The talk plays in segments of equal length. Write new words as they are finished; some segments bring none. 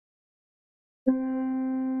This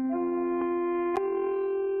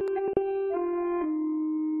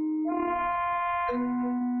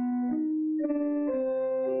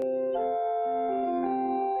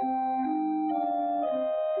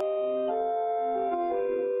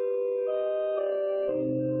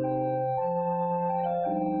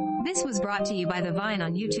was brought to you by The Vine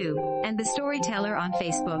on YouTube, and The Storyteller on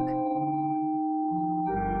Facebook.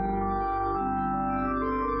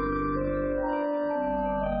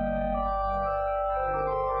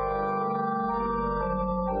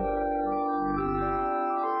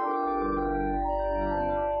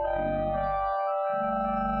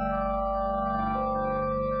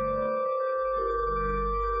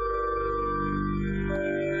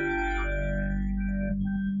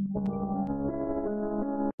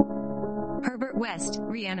 Herbert West,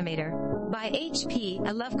 Reanimator. By H.P.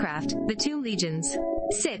 Lovecraft, The Tomb Legions.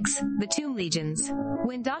 6. The Tomb Legions.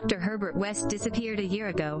 When Dr. Herbert West disappeared a year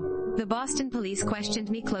ago, the Boston police questioned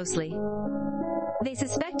me closely. They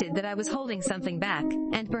suspected that I was holding something back,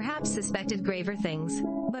 and perhaps suspected graver things,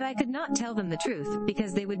 but I could not tell them the truth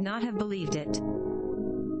because they would not have believed it.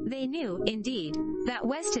 They knew, indeed, that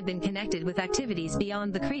West had been connected with activities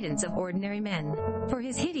beyond the credence of ordinary men, for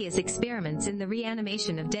his hideous experiments in the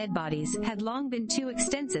reanimation of dead bodies had long been too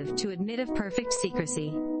extensive to admit of perfect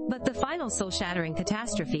secrecy. But the final soul-shattering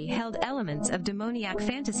catastrophe held elements of demoniac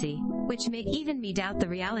fantasy, which made even me doubt the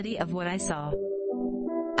reality of what I saw.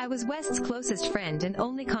 I was West's closest friend and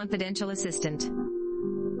only confidential assistant.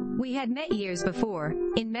 We had met years before,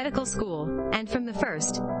 in medical school, and from the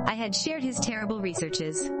first, I had shared his terrible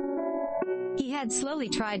researches. He had slowly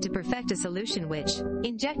tried to perfect a solution which,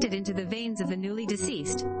 injected into the veins of the newly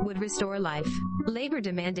deceased, would restore life,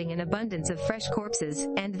 labor-demanding an abundance of fresh corpses,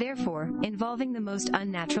 and therefore, involving the most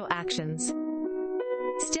unnatural actions.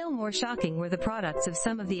 Still more shocking were the products of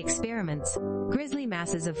some of the experiments, grisly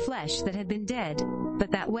masses of flesh that had been dead,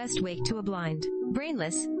 but that West waked to a blind,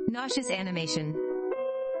 brainless, nauseous animation.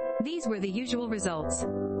 These were the usual results,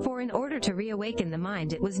 for in order to reawaken the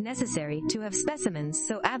mind it was necessary to have specimens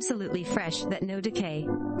so absolutely fresh that no decay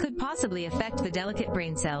could possibly affect the delicate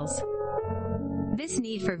brain cells. This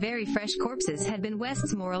need for very fresh corpses had been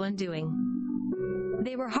West's moral undoing.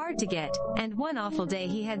 They were hard to get, and one awful day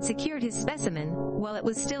he had secured his specimen, while it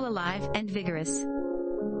was still alive and vigorous.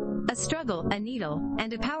 A struggle, a needle,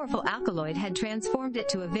 and a powerful alkaloid had transformed it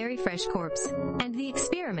to a very fresh corpse, and the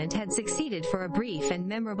experiment had succeeded for a brief and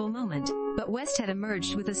memorable moment, but West had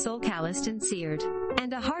emerged with a soul calloused and seared,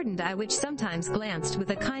 and a hardened eye which sometimes glanced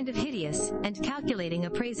with a kind of hideous and calculating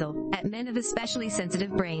appraisal at men of especially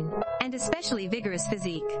sensitive brain, and especially vigorous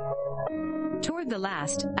physique. Toward the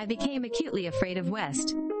last, I became acutely afraid of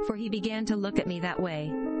West, for he began to look at me that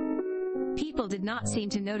way. People did not seem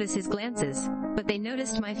to notice his glances, but they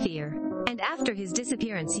noticed my fear, and after his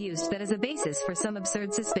disappearance used that as a basis for some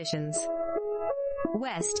absurd suspicions.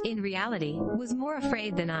 West, in reality, was more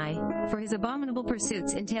afraid than I, for his abominable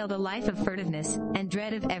pursuits entailed a life of furtiveness and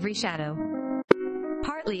dread of every shadow.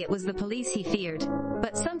 Partly it was the police he feared,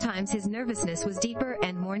 but sometimes his nervousness was deeper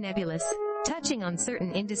and more nebulous, touching on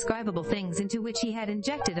certain indescribable things into which he had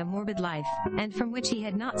injected a morbid life, and from which he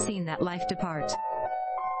had not seen that life depart.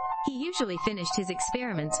 He usually finished his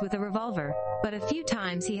experiments with a revolver, but a few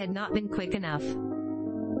times he had not been quick enough.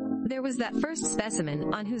 There was that first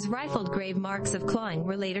specimen on whose rifled grave marks of clawing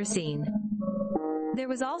were later seen. There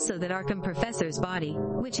was also that Arkham professor's body,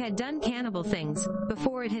 which had done cannibal things,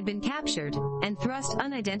 before it had been captured, and thrust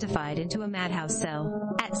unidentified into a madhouse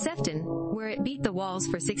cell, at Sefton, where it beat the walls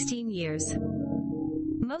for 16 years.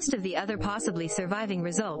 Most of the other possibly surviving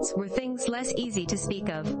results were things less easy to speak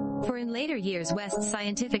of, for in later years West's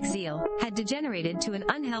scientific zeal had degenerated to an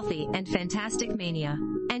unhealthy and fantastic mania,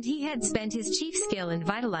 and he had spent his chief skill in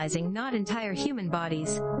vitalizing not entire human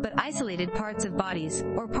bodies, but isolated parts of bodies,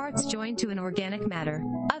 or parts joined to an organic matter,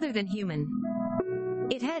 other than human.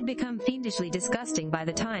 It had become fiendishly disgusting by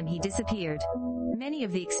the time he disappeared. Many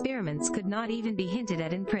of the experiments could not even be hinted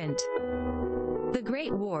at in print. The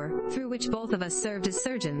Great War, through which both of us served as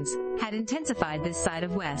surgeons, had intensified this side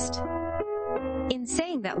of West. In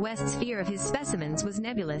saying that West's fear of his specimens was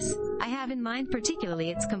nebulous, I have in mind particularly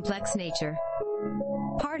its complex nature.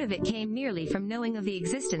 Part of it came merely from knowing of the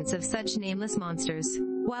existence of such nameless monsters,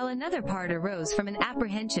 while another part arose from an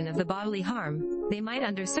apprehension of the bodily harm they might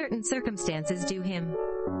under certain circumstances do him.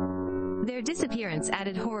 Their disappearance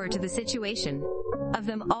added horror to the situation. Of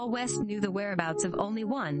them all West knew the whereabouts of only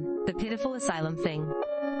one, the pitiful asylum thing.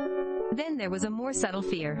 Then there was a more subtle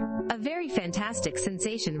fear, a very fantastic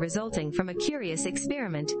sensation resulting from a curious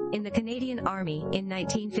experiment in the Canadian Army in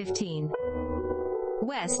 1915.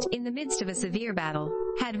 West, in the midst of a severe battle,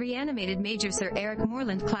 had reanimated Major Sir Eric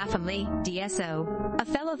Morland Claphamley, DSO, a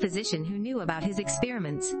fellow physician who knew about his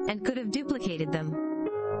experiments, and could have duplicated them.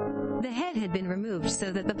 The head had been removed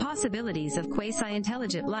so that the possibilities of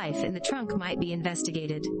quasi-intelligent life in the trunk might be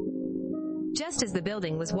investigated. Just as the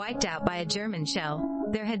building was wiped out by a German shell,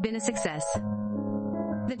 there had been a success.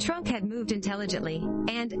 The trunk had moved intelligently,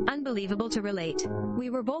 and, unbelievable to relate, we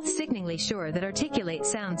were both sickeningly sure that articulate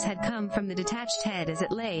sounds had come from the detached head as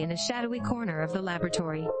it lay in a shadowy corner of the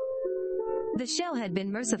laboratory. The shell had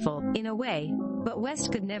been merciful, in a way, but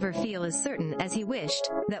West could never feel as certain as he wished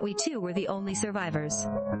that we two were the only survivors.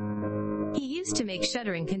 He used to make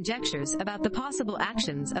shuddering conjectures about the possible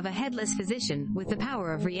actions of a headless physician with the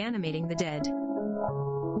power of reanimating the dead.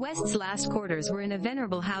 West's last quarters were in a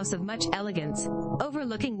venerable house of much elegance,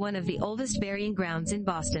 overlooking one of the oldest burying grounds in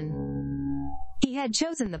Boston. He had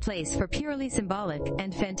chosen the place for purely symbolic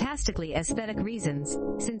and fantastically aesthetic reasons,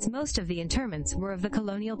 since most of the interments were of the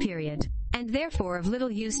colonial period, and therefore of little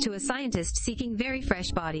use to a scientist seeking very fresh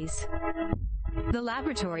bodies. The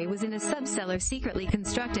laboratory was in a sub-cellar secretly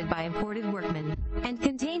constructed by imported workmen, and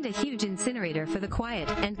contained a huge incinerator for the quiet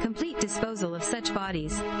and complete disposal of such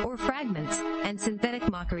bodies, or fragments, and synthetic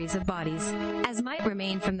mockeries of bodies, as might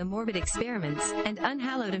remain from the morbid experiments and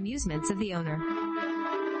unhallowed amusements of the owner.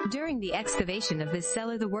 During the excavation of this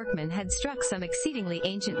cellar the workmen had struck some exceedingly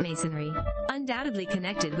ancient masonry, undoubtedly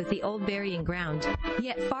connected with the old burying ground,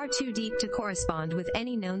 yet far too deep to correspond with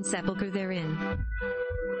any known sepulchre therein.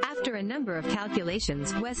 After a number of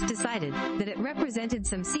calculations, West decided that it represented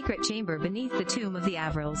some secret chamber beneath the tomb of the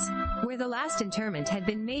Avrils, where the last interment had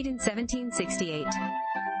been made in 1768.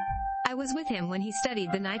 I was with him when he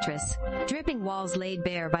studied the nitrous, dripping walls laid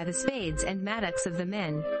bare by the spades and mattocks of the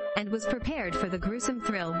men, and was prepared for the gruesome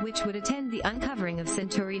thrill which would attend the uncovering of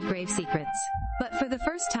centuried grave secrets. But for the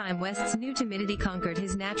first time West's new timidity conquered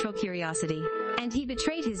his natural curiosity, and he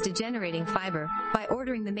betrayed his degenerating fiber by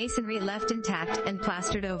ordering the masonry left intact and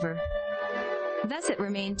plastered over. Thus it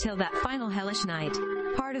remained till that final hellish night,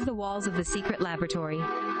 part of the walls of the secret laboratory.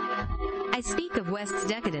 I speak of West's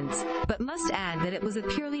decadence, but must add that it was a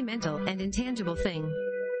purely mental and intangible thing.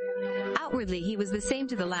 Outwardly he was the same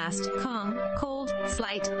to the last, calm, cold,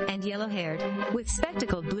 slight, and yellow-haired, with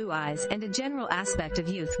spectacled blue eyes and a general aspect of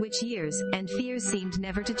youth which years and fears seemed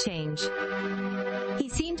never to change. He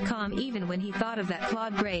seemed calm even when he thought of that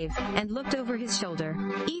clawed grave, and looked over his shoulder,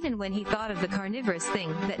 even when he thought of the carnivorous thing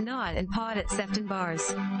that gnawed and pawed at Sefton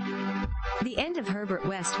bars. The end of Herbert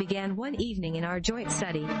West began one evening in our joint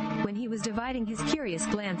study, when he was dividing his curious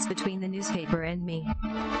glance between the newspaper and me.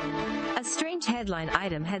 A strange headline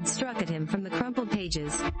item had struck at him from the crumpled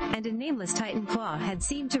pages, and a nameless Titan claw had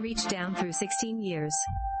seemed to reach down through 16 years.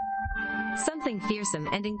 Something fearsome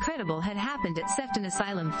and incredible had happened at Sefton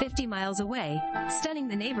Asylum 50 miles away, stunning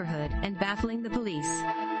the neighborhood and baffling the police.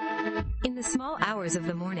 In the small hours of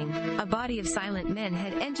the morning, a body of silent men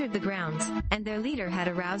had entered the grounds, and their leader had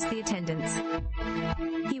aroused the attendants.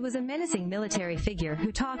 He was a menacing military figure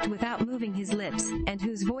who talked without moving his lips, and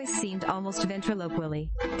whose voice seemed almost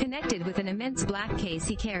ventriloquially connected with an immense black case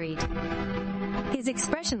he carried. His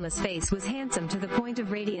expressionless face was handsome to the point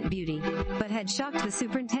of radiant beauty, but had shocked the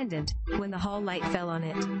superintendent when the hall light fell on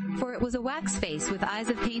it, for it was a wax face with eyes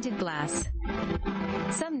of painted glass.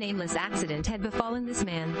 Some nameless accident had befallen this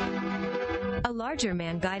man. A larger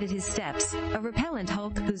man guided his steps, a repellent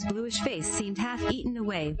hulk whose bluish face seemed half eaten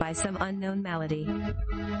away by some unknown malady.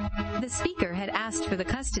 The speaker had asked for the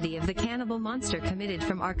custody of the cannibal monster committed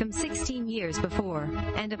from Arkham 16 years before,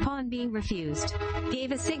 and upon being refused,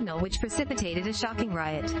 gave a signal which precipitated a shocking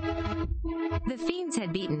riot. The fiends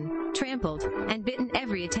had beaten, trampled, and bitten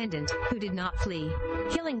every attendant who did not flee,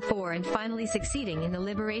 killing 4 and finally succeeding in the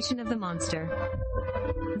liberation of the monster.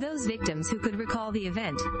 Those victims who could recall the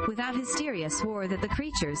event, without hysteria, swore that the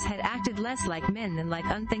creatures had acted less like men than like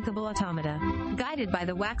unthinkable automata, guided by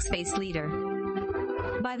the wax-faced leader.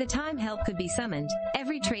 By the time help could be summoned,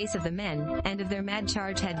 every trace of the men and of their mad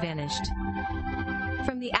charge had vanished.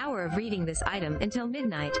 From the hour of reading this item until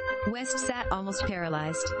midnight, West sat almost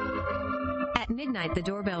paralyzed. At midnight the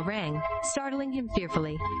doorbell rang, startling him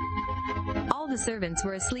fearfully. All the servants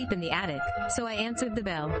were asleep in the attic, so I answered the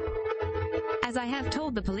bell. As I have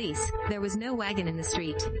told the police, there was no wagon in the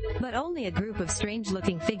street, but only a group of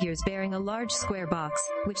strange-looking figures bearing a large square box,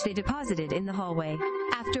 which they deposited in the hallway,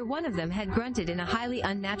 after one of them had grunted in a highly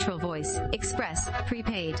unnatural voice, "Express,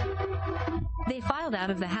 prepaid." They filed out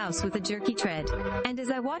of the house with a jerky tread, and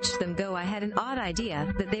as I watched them go I had an odd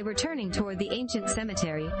idea that they were turning toward the ancient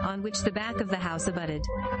cemetery on which the back of the house abutted.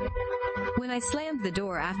 When I slammed the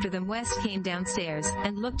door after them, West came downstairs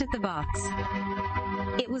and looked at the box.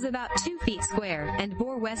 It was about 2 feet square and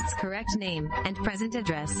bore West's correct name and present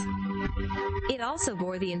address. It also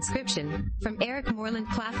bore the inscription, from Eric Moreland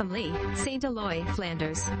Clapham Lee, St. Eloi,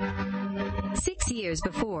 Flanders. 6 years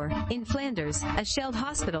before, in Flanders, a shelled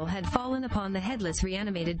hospital had fallen upon the headless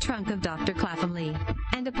reanimated trunk of Dr. Clapham Lee,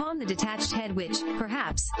 and upon the detached head which,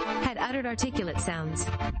 perhaps, had uttered articulate sounds.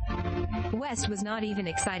 West was not even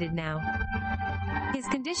excited now. His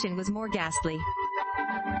condition was more ghastly.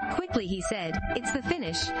 Quickly he said, "It's the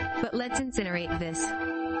finish, but let's incinerate this."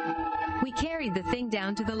 We carried the thing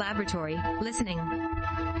down to the laboratory, listening.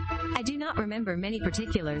 I do not remember many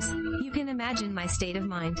particulars. You can imagine my state of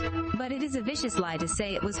mind. But it is a vicious lie to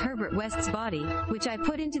say it was Herbert West's body, which I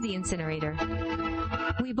put into the incinerator.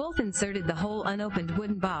 We both inserted the whole unopened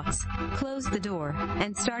wooden box, closed the door,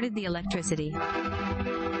 and started the electricity.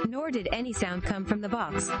 Nor did any sound come from the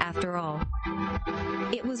box, after all.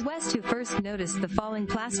 It was West who first noticed the falling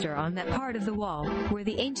plaster on that part of the wall, where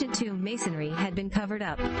the ancient tomb masonry had been covered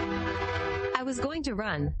up. I was going to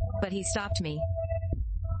run, but he stopped me.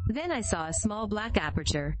 Then I saw a small black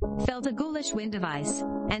aperture, felt a ghoulish wind of ice,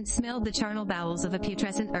 and smelled the charnel bowels of a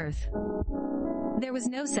putrescent earth. There was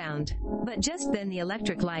no sound, but just then the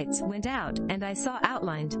electric lights went out and I saw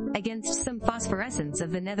outlined, against some phosphorescence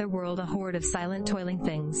of the nether world, a horde of silent toiling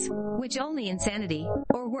things, which only insanity,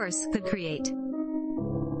 or worse, could create.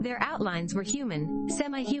 Their outlines were human,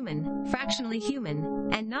 semi-human, fractionally human,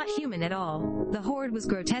 and not human at all. The horde was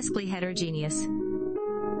grotesquely heterogeneous.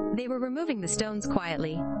 They were removing the stones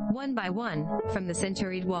quietly, one by one, from the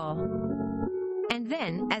centuried wall. And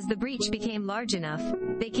then, as the breach became large enough,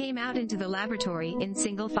 they came out into the laboratory in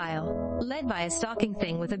single file, led by a stalking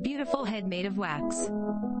thing with a beautiful head made of wax.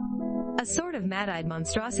 A sort of mad-eyed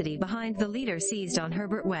monstrosity behind the leader seized on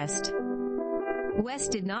Herbert West.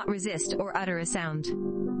 West did not resist or utter a sound.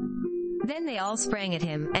 Then they all sprang at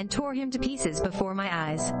him and tore him to pieces before my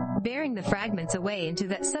eyes, bearing the fragments away into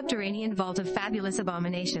that subterranean vault of fabulous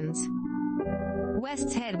abominations.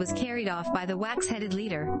 West's head was carried off by the wax-headed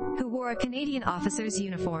leader, who wore a Canadian officer's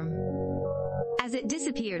uniform. As it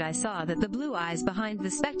disappeared, I saw that the blue eyes behind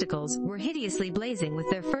the spectacles were hideously blazing with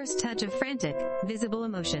their first touch of frantic, visible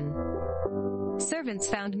emotion. Servants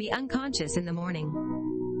found me unconscious in the morning.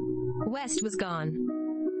 West was gone.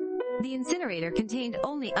 The incinerator contained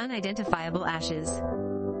only unidentifiable ashes.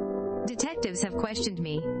 Detectives have questioned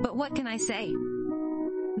me, but what can I say?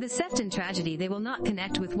 The Sefton tragedy they will not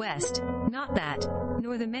connect with West, not that,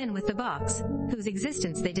 nor the men with the box, whose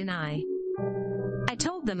existence they deny. I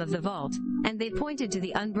told them of the vault, and they pointed to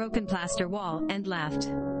the unbroken plaster wall and laughed.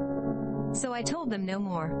 So I told them no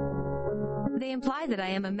more. They imply that I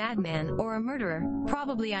am a madman or a murderer.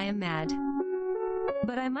 Probably I am mad.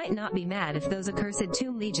 But I might not be mad if those accursed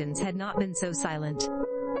tomb legions had not been so silent.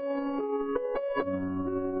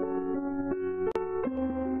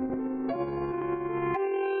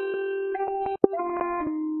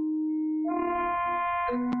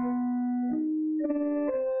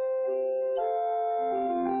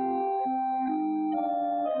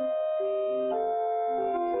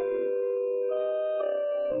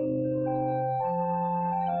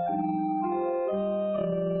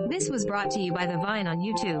 This was brought to you by The Vine on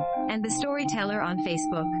YouTube, and The Storyteller on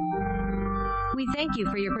Facebook. We thank you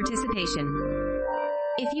for your participation.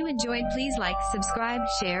 If you enjoyed, please like, subscribe,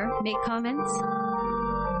 share, make comments.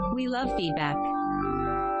 We love feedback.